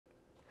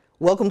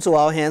Welcome to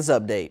All Hands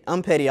Update.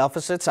 I'm Petty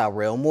Officer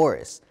Tyrell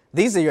Morris.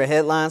 These are your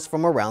headlines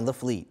from around the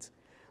fleet.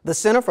 The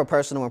Center for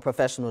Personal and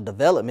Professional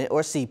Development,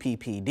 or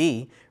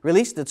CPPD,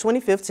 released the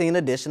 2015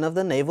 edition of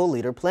the Naval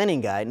Leader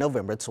Planning Guide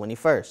November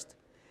 21st.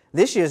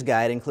 This year's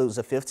guide includes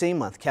a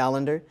 15-month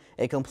calendar,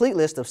 a complete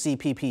list of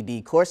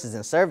CPPD courses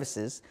and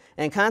services,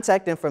 and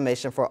contact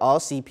information for all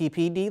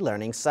CPPD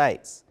learning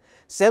sites.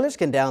 Sailors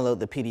can download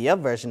the PDF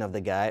version of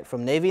the guide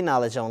from Navy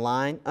Knowledge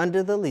Online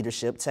under the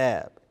Leadership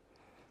tab.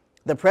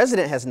 The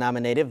President has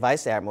nominated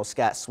Vice Admiral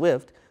Scott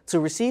Swift to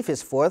receive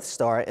his 4th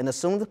star and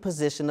assume the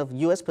position of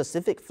U.S.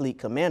 Pacific Fleet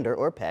Commander,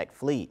 or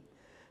PACFLT.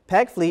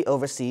 PACFLT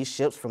oversees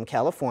ships from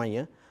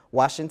California,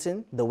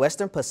 Washington, the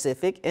Western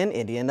Pacific, and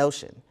Indian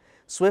Ocean.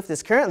 Swift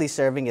is currently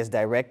serving as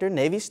Director,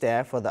 Navy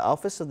Staff for the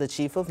Office of the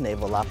Chief of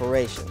Naval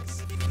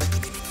Operations.